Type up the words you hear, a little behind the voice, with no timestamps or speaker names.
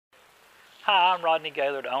Hi, I'm Rodney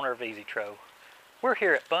Gaylor, the owner of EasyTro. We're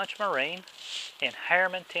here at Bunch Marine in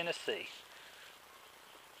Harriman, Tennessee.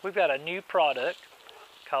 We've got a new product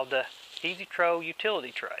called the EasyTro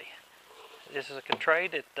Utility Tray. This is a tray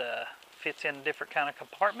that fits in different kind of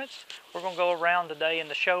compartments. We're going to go around today in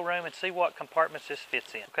the showroom and see what compartments this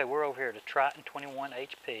fits in. Okay, we're over here at the Triton 21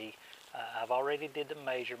 HP. I've already did the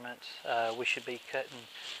measurements. We should be cutting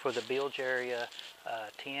for the bilge area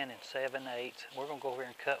 10 and 7/8. We're going to go over here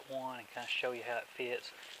and cut one and kind of show you how it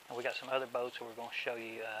fits. And we got some other boats that we're going to show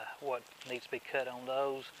you what needs to be cut on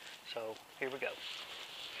those. So here we go.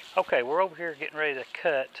 Okay, we're over here getting ready to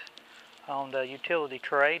cut on the utility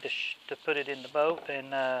tray to put it in the boat,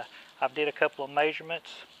 and I've did a couple of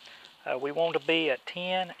measurements. We want to be at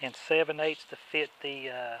 10 and 7/8 to fit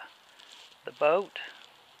the boat.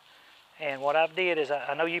 And what I've did is,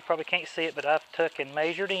 I know you probably can't see it, but I've took and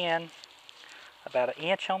measured in about 1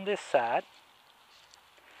 inch on this side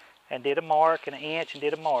and did a mark, and 1 inch and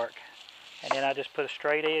did a mark. And then I just put a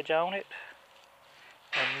straight edge on it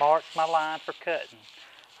and marked my line for cutting.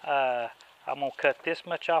 I'm going to cut this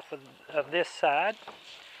much off of this side,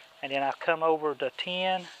 and then I come over to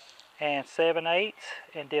 10 and 7/8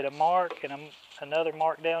 and did a mark and another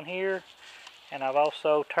mark down here. And I've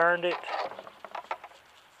also turned it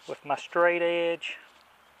with my straight edge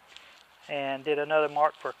and did another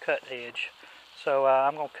mark for a cut edge. So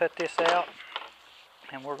I'm going to cut this out,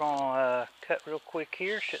 and we're going to cut real quick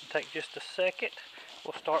here. Shouldn't take just a second.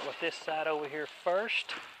 We'll start with this side over here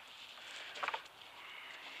first.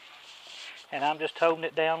 And I'm just holding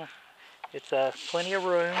it down. It's plenty of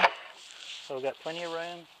room. So we've got plenty of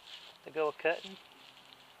room to go cutting.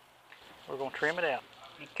 We're going to trim it out.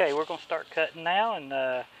 Okay, we're going to start cutting now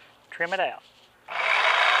and trim it out.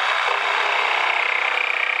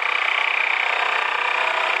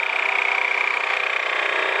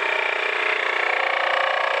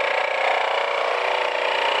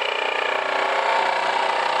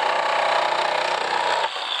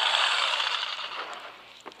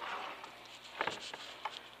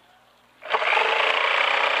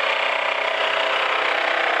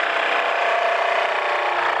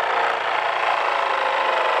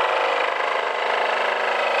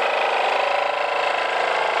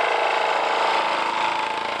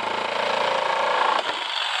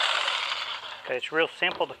 It's real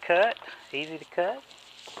simple to cut, easy to cut,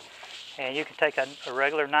 and you can take a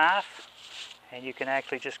regular knife and you can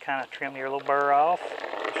actually just kind of trim your little burr off,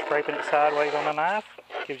 scraping it sideways on the knife.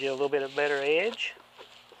 Gives you a little bit of better edge,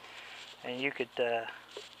 and you could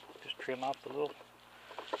just trim off the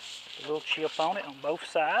little chip on it on both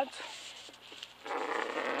sides,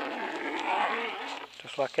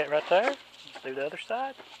 just like that right there. Let's do the other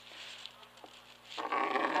side.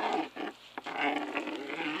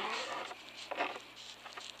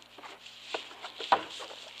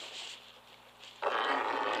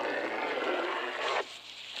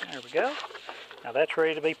 There we go. Now that's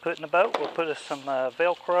ready to be put in the boat. We'll put some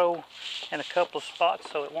Velcro in a couple of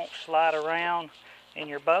spots so it won't slide around in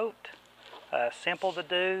your boat. Simple to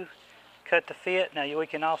do, cut to fit. Now we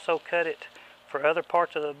can also cut it for other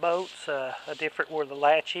parts of the boats, different where the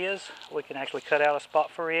latch is. We can actually cut out a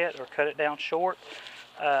spot for it or cut it down short.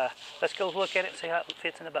 Let's go look at it and see how it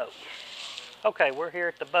fits in the boat. Okay, we're here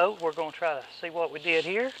at the boat. We're going to try to see what we did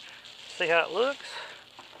here, see how it looks.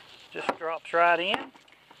 Just drops right in.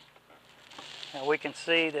 Now we can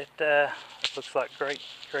see that it looks like great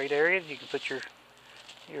area. You can put your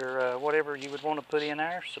whatever you would want to put in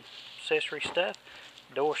there, some accessory stuff.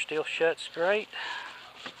 Door still shuts great.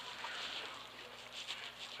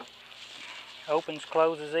 Opens,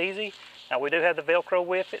 closes easy. Now we do have the Velcro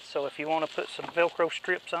with it, so if you want to put some Velcro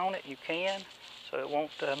strips on it, you can, so it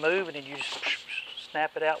won't move, and then you just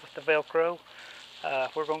snap it out with the Velcro.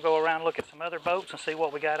 We're going to go around and look at some other boats and see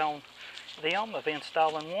what we got on them of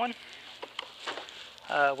installing one.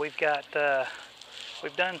 We've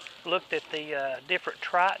looked at the different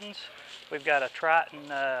Tritons. We've got a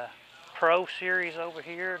Triton Pro series over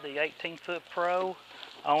here, the 18-foot Pro.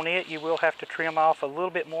 On it, you will have to trim off a little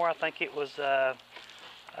bit more. I think it was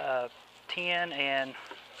 10 and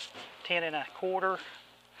 10.25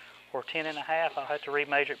 or 10.5. I'll have to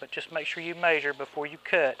remeasure it, but just make sure you measure before you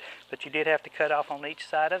cut. But you did have to cut off on each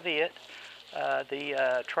side of it.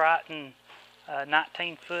 The Triton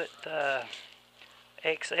 19-foot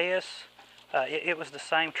XS, it was the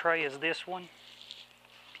same tray as this one,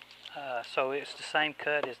 so it's the same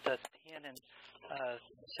cut as the 10 and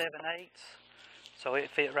 7/8, so it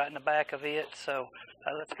fit right in the back of it. So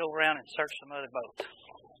let's go around and search some other boats.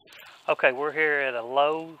 Okay, we're here at a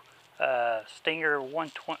low Stinger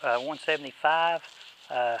 175.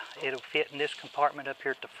 It'll fit in this compartment up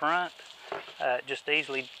here at the front. Just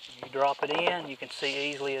easily, you drop it in, you can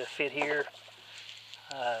see easily it'll fit here.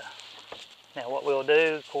 Now what we'll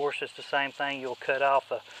do, of course, is the same thing. You'll cut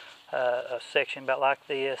off a section about like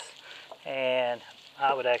this, and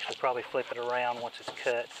I would actually probably flip it around once it's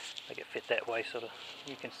cut, make it fit that way so that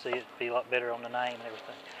you can see it be a lot better on the name and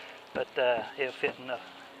everything. But it'll fit in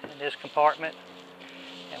this compartment,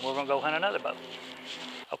 and we're going to go hunt another boat.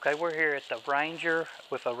 Okay, we're here at the Ranger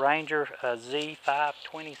with a Ranger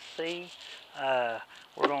Z520C.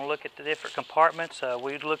 We're going to look at the different compartments.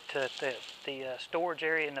 We looked at the storage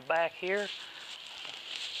area in the back here.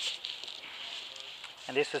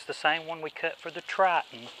 And this is the same one we cut for the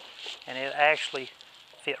Triton. And it actually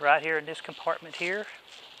fit right here in this compartment here,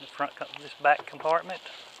 this back compartment.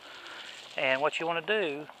 And what you want to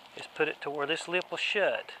do is put it to where this lip will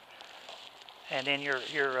shut. And then your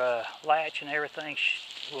latch and everything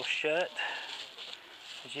will shut.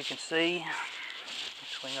 As you can see,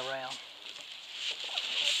 swing around.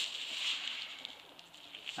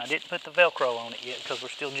 I didn't put the Velcro on it yet because we're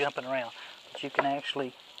still jumping around. But you can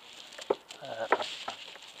actually, as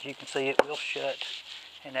you can see, it will shut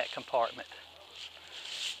in that compartment.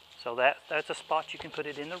 So that's a spot you can put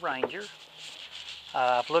it in the Ranger.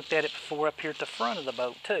 I've looked at it before up here at the front of the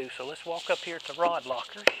boat too. So let's walk up here to rod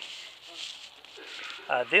lockers.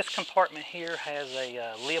 This compartment here has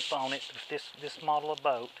a lip on it, this model of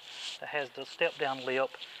boat, that has the step down lip.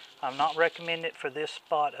 I'm not recommending it for this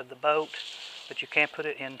spot of the boat, but you can put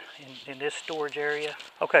it in this storage area.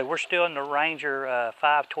 Okay, we're still in the Ranger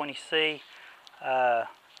 520C.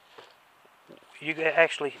 You get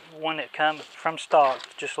actually one that comes from stock,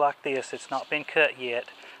 just like this. It's not been cut yet.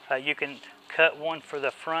 You can cut one for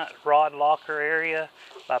the front rod locker area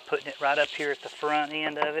by putting it right up here at the front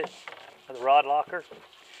end of it, of the rod locker.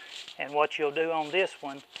 And what you'll do on this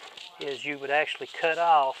one is you would actually cut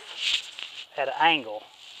off at an angle,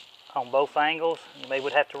 on both angles. You may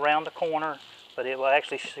would have to round the corner, but it will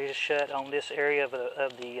actually shut on this area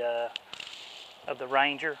of the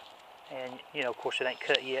Ranger. And you know, of course, it ain't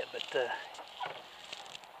cut yet, but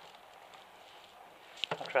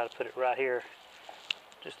I'll try to put it right here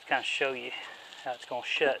just to kind of show you how it's going to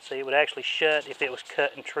shut. So it would actually shut if it was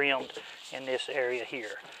cut and trimmed in this area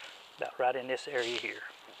here, about right in this area here.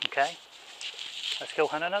 Okay, let's go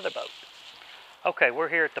hunt another boat. Okay, we're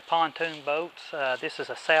here at the pontoon boats. This is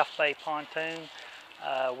a South Bay pontoon.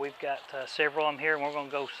 We've got several of them here, and we're going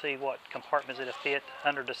to go see what compartments it'll fit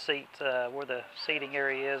under the seats, where the seating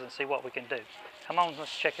area is, and see what we can do. Come on,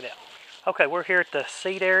 let's check it out. Okay, we're here at the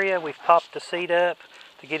seat area. We've popped the seat up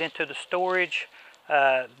to get into the storage.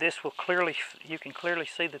 This will clearly, you can clearly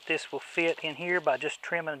see that this will fit in here by just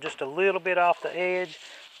trimming just a little bit off the edge.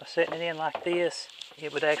 By setting it in like this,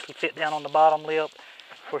 it would actually fit down on the bottom lip.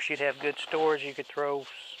 Of course, you'd have good storage. You could throw,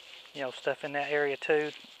 you know, stuff in that area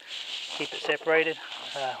too. Keep it separated.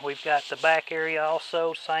 We've got the back area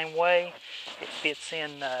also, same way. It fits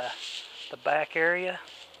in the back area.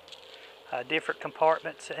 Different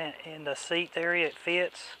compartments in the seat area it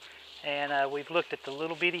fits. And we've looked at the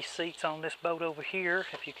little bitty seats on this boat over here.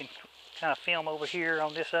 If you can kind of film over here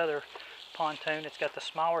on this other pontoon, it's got the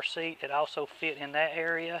smaller seat. It also fit in that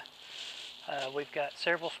area. We've got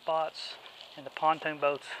several spots in the pontoon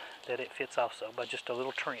boats that it fits also, but just a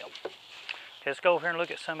little trim. Okay, let's go over here and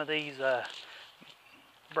look at some of these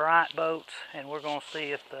Bryant boats, and we're going to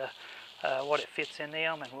see if what it fits in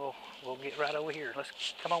them, and we'll get right over here. Let's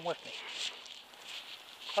come on with me.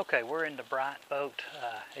 Okay, we're in the Bryant boat.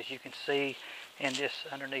 As you can see, in this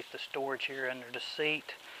underneath the storage here under the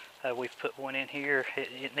seat, we've put one in here.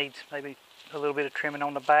 It needs maybe a little bit of trimming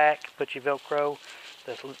on the back. Put your Velcro.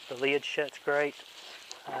 The lid shuts great.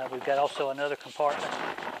 We've got also another compartment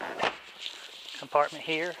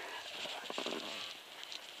here.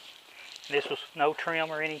 This was no trim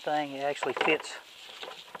or anything. It actually fits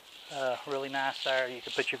really nice there. You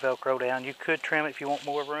can put your Velcro down. You could trim it if you want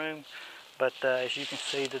more room, but as you can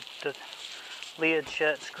see, the lid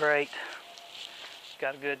shuts great.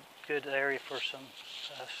 Got a good area for some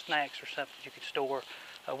snacks or something you could store.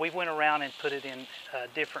 We went around and put it in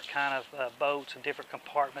different kind of boats and different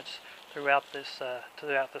compartments throughout the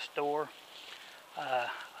store.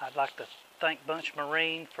 I'd like to thank Bunch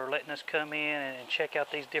Marine for letting us come in and check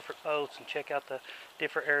out these different boats and check out the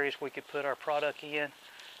different areas we could put our product in.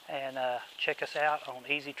 And check us out on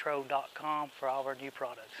easytro.com for all of our new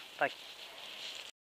products. Thank you.